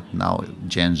millennials, but now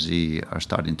Gen Z are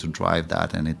starting to drive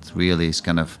that. And it really is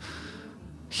kind of,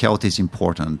 health is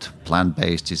important.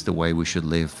 Plant-based is the way we should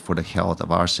live for the health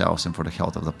of ourselves and for the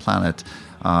health of the planet.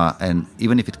 And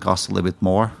even if it costs a little bit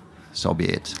more, so be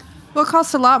it. Well, it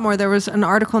costs a lot more. There was an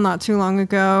article not too long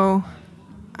ago.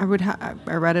 I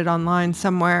read it online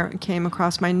somewhere and came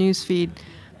across my news feed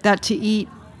that to eat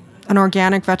an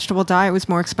organic vegetable diet was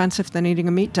more expensive than eating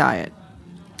a meat diet,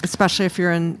 especially if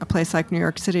you're in a place like New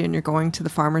York City and you're going to the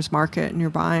farmer's market and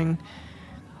you're buying,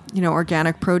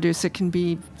 organic produce. It can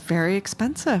be very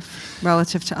expensive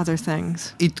relative to other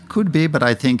things. It could be, but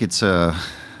I think it's a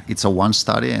one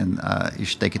study, and you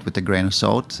should take it with a grain of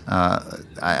salt.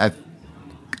 I've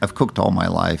cooked all my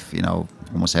life,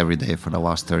 almost every day for the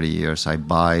last 30 years.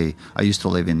 I used to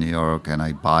live in New York, and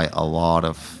I buy a lot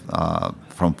of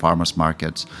from farmers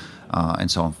markets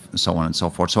and so on and so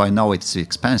forth. So I know it's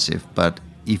expensive, but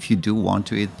if you do want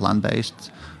to eat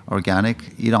plant-based, organic,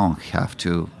 you don't have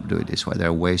to do it this way. There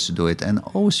are ways to do it. And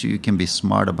also you can be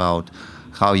smart about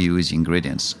how you use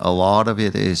ingredients. A lot of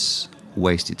it is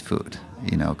wasted food,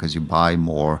 because you buy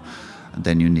more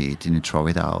than you need and you throw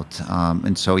it out.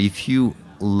 And so if you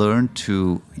learn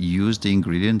to use the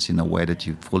ingredients in a way that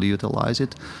you fully utilize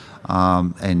it,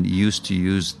 and used to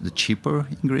use the cheaper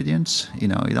ingredients, you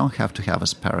don't have to have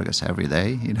asparagus every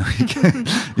day. You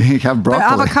can have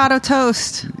broccoli. But avocado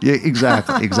toast. Yeah,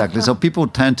 exactly. So people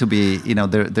tend to be,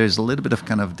 there's a little bit of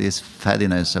kind of this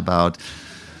fattiness about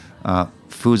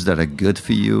foods that are good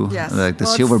for you, yes. Like the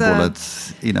silver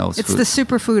bullets, It's food. the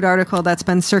superfood article that's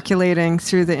been circulating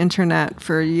through the internet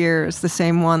for years. The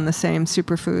same one, the same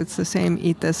superfoods, the same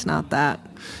eat this, not that.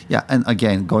 Yeah, and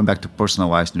again, going back to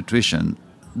personalized nutrition,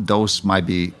 those might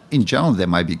be, in general, they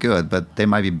might be good, but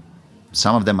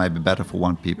some of them might be better for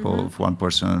one people, for one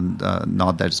person,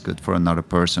 not that good for another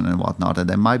person and whatnot. And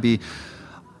there might be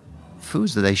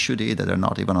foods that they should eat that are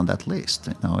not even on that list.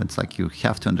 It's like you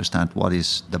have to understand what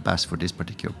is the best for this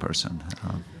particular person.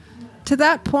 To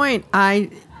that point, I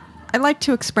like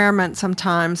to experiment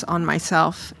sometimes on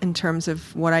myself in terms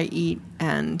of what I eat,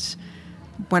 and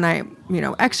when I,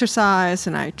 exercise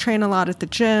and I train a lot at the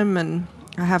gym and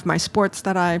I have my sports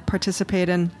that I participate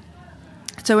in.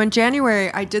 So in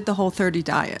January, I did the Whole30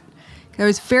 diet. I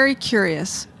was very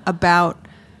curious about,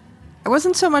 I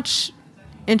wasn't so much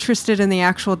interested in the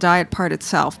actual diet part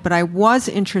itself, but I was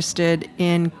interested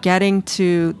in getting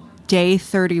to day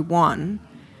 31,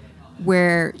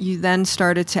 where you then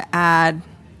started to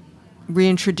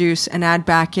reintroduce and add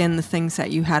back in the things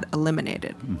that you had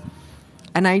eliminated. Mm-hmm.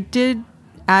 And I did,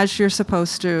 as you're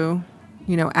supposed to,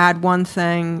 add one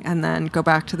thing and then go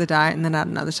back to the diet and then add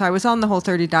another. So I was on the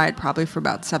Whole30 diet probably for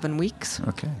about 7 weeks.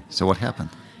 Okay. So what happened?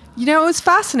 It was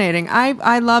fascinating.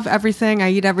 I love everything.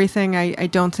 I eat everything. I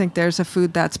don't think there's a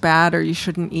food that's bad or you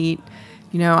shouldn't eat.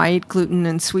 I eat gluten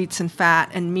and sweets and fat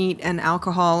and meat and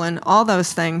alcohol and all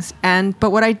those things.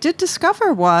 But what I did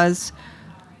discover was,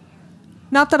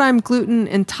 not that I'm gluten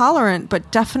intolerant,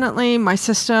 but definitely my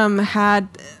system had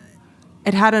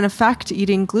an effect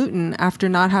eating gluten after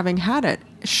not having had it.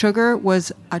 Sugar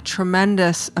was a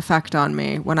tremendous effect on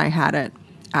me when I had it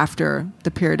after the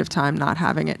period of time not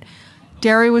having it.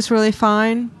 Dairy was really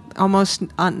fine, almost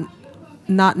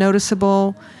not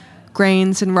noticeable.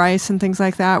 Grains and rice and things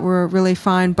like that were really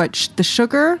fine. But the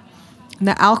sugar,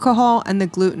 the alcohol, and the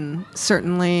gluten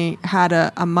certainly had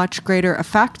a much greater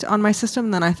effect on my system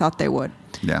than I thought they would.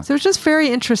 Yeah. So it was just very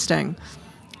interesting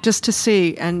just to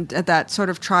see, and at that sort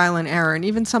of trial and error, and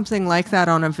even something like that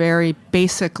on a very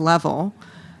basic level.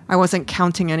 I wasn't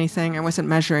counting anything. I wasn't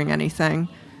measuring anything.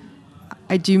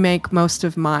 I do make most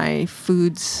of my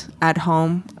foods at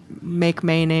home, make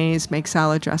mayonnaise, make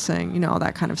salad dressing, all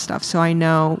that kind of stuff. So I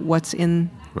know what's in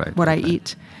what I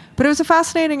eat. But it was a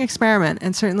fascinating experiment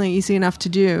and certainly easy enough to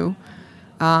do.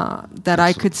 that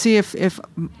I could see if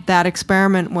that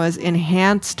experiment was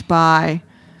enhanced by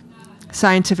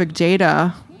scientific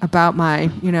data about my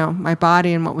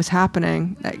body and what was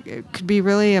happening. It could be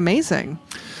really amazing.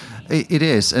 It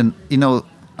is, and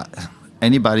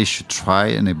anybody should try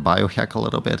and biohack a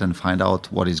little bit and find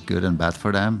out what is good and bad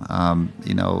for them.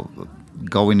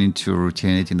 Going into a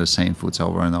routine, eating the same foods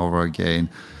over and over again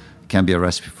can be a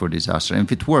recipe for disaster. And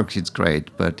if it works, it's great.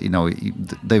 But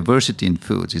diversity in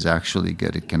foods is actually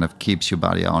good. It kind of keeps your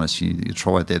body honest. You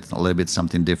throw at it a little bit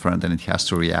something different, and it has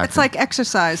to react. It's like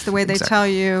exercise. The way they tell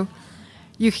you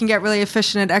can get really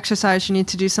efficient at exercise. You need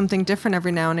to do something different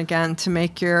every now and again to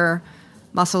make your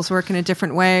muscles work in a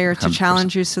different way, or to 100%.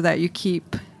 challenge you so that you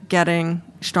keep getting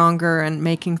stronger and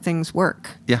making things work.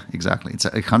 Yeah, exactly. It's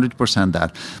 100%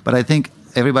 that. But I think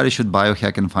everybody should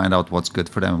biohack and find out what's good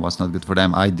for them and what's not good for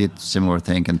them. I did similar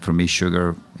thing, and for me,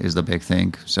 sugar is the big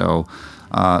thing. So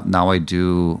now I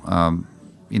do,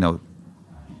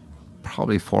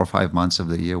 probably 4 or 5 months of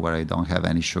the year where I don't have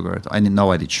any sugar. I didn't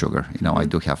know I did sugar. I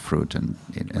do have fruit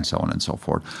and so on and so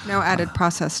forth. No added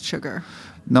processed sugar.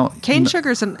 No, cane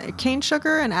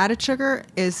sugar and added sugar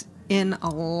is in a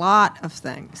lot of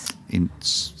things. In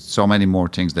so many more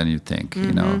things than you think.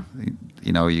 Mm-hmm.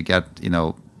 You get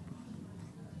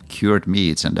cured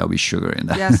meats and there'll be sugar in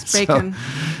that. Yes, bacon.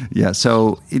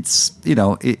 So it's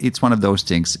it's one of those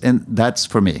things, and that's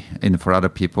for me. And for other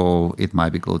people, it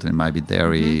might be gluten, it might be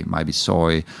dairy, it might be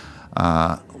soy,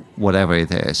 whatever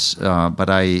it is. But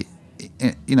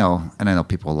and I know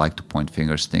people like to point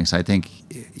fingers at things. I think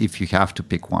if you have to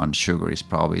pick one, sugar is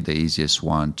probably the easiest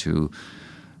one to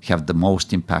have the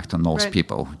most impact on most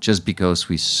people, just because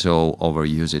we so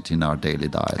overuse it in our daily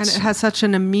diets. And it has such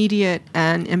an immediate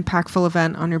and impactful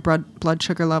event on your blood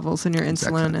sugar levels and your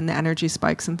insulin and the energy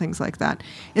spikes and things like that.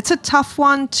 It's a tough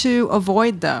one to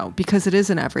avoid, though, because it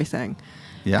is in everything.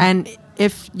 Yeah. And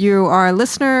if you are a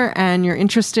listener and you're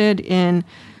interested in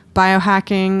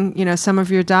biohacking, some of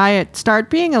your diet,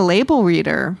 start being a label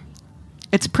reader.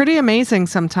 It's pretty amazing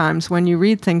sometimes when you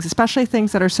read things, especially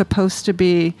things that are supposed to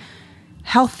be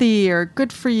healthy or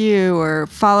good for you or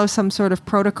follow some sort of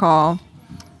protocol.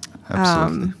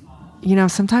 Absolutely.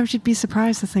 Sometimes you'd be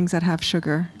surprised the things that have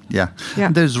sugar. Yeah.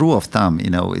 And there's rule of thumb,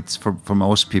 it's for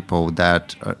most people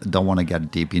that don't want to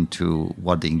get deep into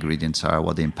what the ingredients are,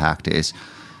 what the impact is.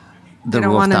 They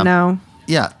don't want to know.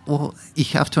 Yeah, well, you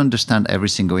have to understand every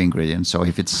single ingredient. So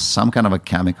if it's some kind of a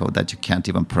chemical that you can't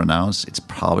even pronounce, it's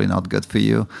probably not good for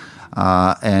you.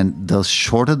 And the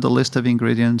shorter the list of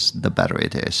ingredients, the better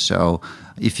it is. So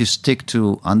if you stick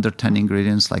to under 10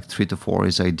 ingredients, like 3 to 4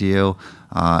 is ideal,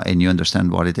 and you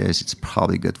understand what it is, it's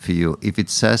probably good for you. If it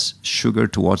says sugar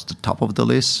towards the top of the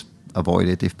list, avoid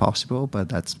it if possible, but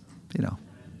that's,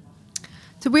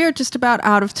 So we are just about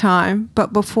out of time,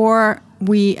 but before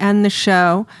we end the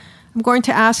show, I'm going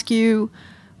to ask you,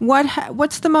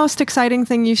 what's the most exciting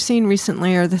thing you've seen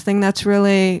recently, or the thing that's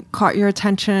really caught your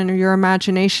attention or your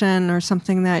imagination, or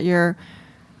something that you're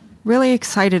really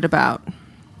excited about?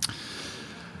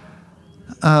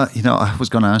 I was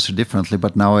going to answer differently,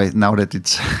 but now that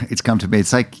it's come to me,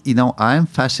 it's like, I'm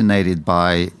fascinated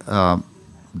by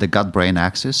the gut-brain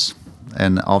axis,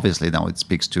 and obviously now it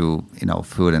speaks to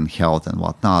food and health and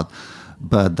whatnot.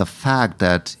 But the fact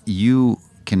that you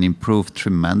can improve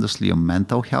tremendously your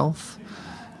mental health,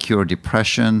 cure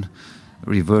depression,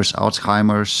 reverse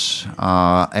Alzheimer's,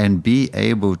 and be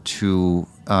able to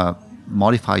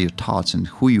modify your thoughts and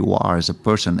who you are as a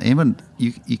person. Even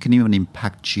you can even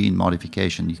impact gene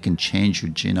modification. You can change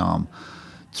your genome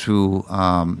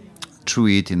through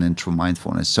eating and through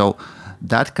mindfulness. So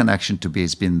that connection to me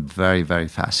has been very, very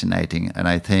fascinating. And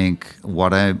I think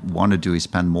what I want to do is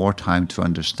spend more time to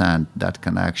understand that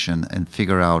connection and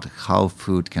figure out how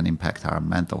food can impact our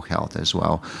mental health as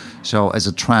well. So as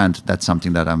a trend, that's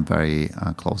something that I'm very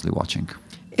closely watching.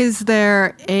 Is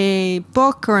there a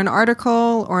book or an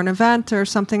article or an event or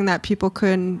something that people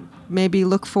could maybe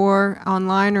look for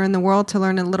online or in the world to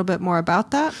learn a little bit more about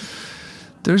that?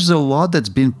 There's a lot that's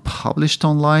been published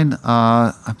online.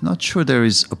 I'm not sure there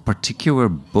is a particular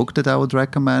book that I would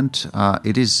recommend.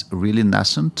 It is really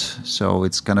nascent, so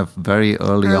it's kind of very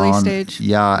early on. Stage.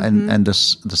 Yeah, and the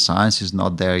science is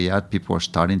not there yet. People are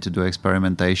starting to do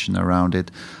experimentation around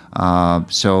it.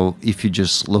 So if you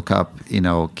just look up,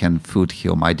 can food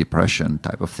heal my depression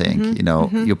type of thing,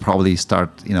 you probably start,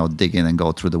 dig in and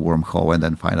go through the wormhole and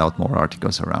then find out more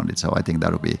articles around it. So I think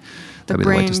that'll be the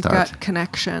way to start. Brain-gut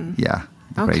connection. Yeah.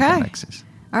 Okay.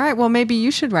 All right. Well, maybe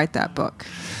you should write that book.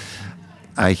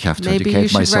 I have to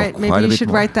educate myself quite a bit more. Maybe you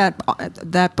should write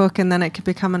that book, and then it could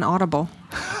become an Audible.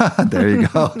 There you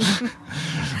go.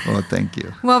 Well, thank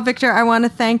you. Well, Victor, I want to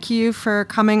thank you for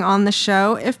coming on the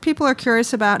show. If people are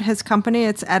curious about his company,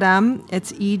 it's Edamam.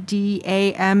 It's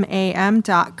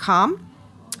EDAMAM.com.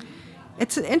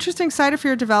 It's an interesting site if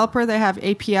you're a developer. They have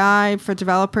API for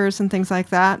developers and things like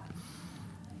that.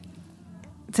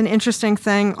 It's an interesting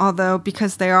thing, although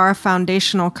because they are a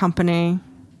foundational company,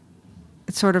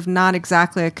 it's sort of not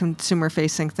exactly a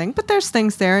consumer-facing thing. But there's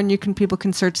things there, and people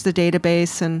can search the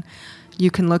database, and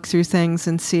you can look through things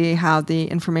and see how the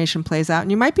information plays out.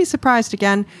 And you might be surprised.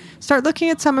 Again, start looking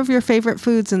at some of your favorite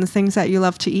foods and the things that you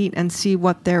love to eat, and see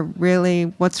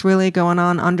what's really going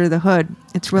on under the hood.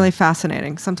 It's really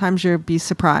fascinating. Sometimes you'll be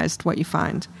surprised what you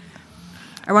find.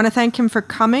 I want to thank him for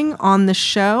coming on the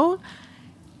show.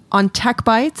 On Tech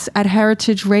Bites at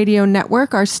Heritage Radio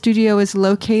Network, our studio is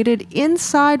located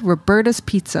inside Roberta's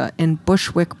Pizza in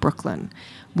Bushwick, Brooklyn.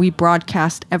 We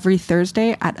broadcast every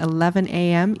Thursday at 11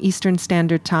 a.m. Eastern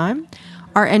Standard Time.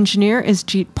 Our engineer is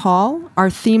Jeet Paul. Our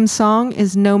theme song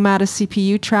is Nomad, a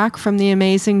CPU track from the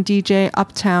amazing DJ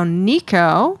Uptown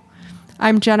Nico.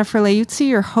 I'm Jennifer Leuzzi,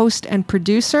 your host and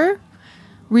producer.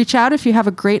 Reach out if you have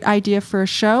a great idea for a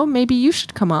show. Maybe you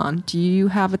should come on. Do you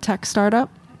have a tech startup?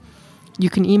 You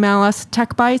can email us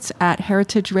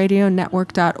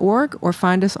techbites@heritageradionetwork.org or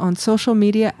find us on social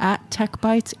media at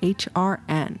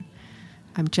TechBitesHRN.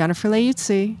 I'm Jennifer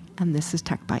Leuzzi, and this is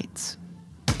Tech Bites.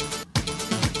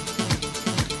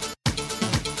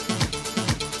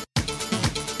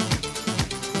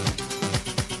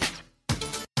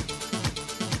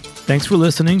 Thanks for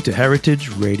listening to Heritage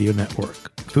Radio Network,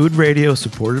 food radio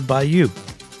supported by you.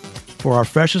 For our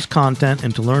freshest content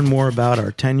and to learn more about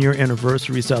our 10-year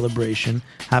anniversary celebration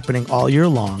happening all year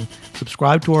long,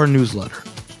 subscribe to our newsletter.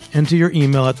 Enter your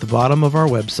email at the bottom of our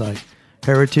website,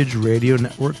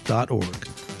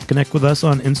 heritageradionetwork.org. Connect with us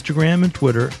on Instagram and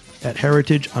Twitter at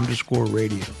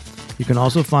heritage_radio. You can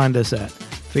also find us at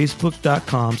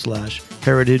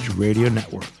facebook.com/Heritage Radio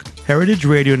Network. Heritage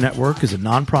Radio Network is a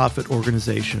nonprofit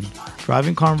organization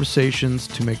driving conversations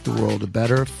to make the world a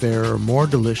better, fairer, more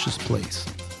delicious place.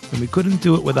 And we couldn't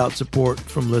do it without support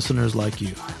from listeners like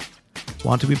you.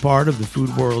 Want to be part of the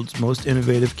food world's most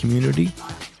innovative community?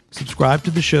 Subscribe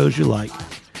to the shows you like.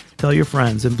 Tell your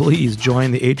friends, and please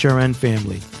join the HRN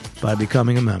family by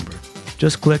becoming a member.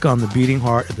 Just click on the beating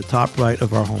heart at the top right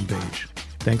of our homepage.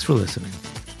 Thanks for listening.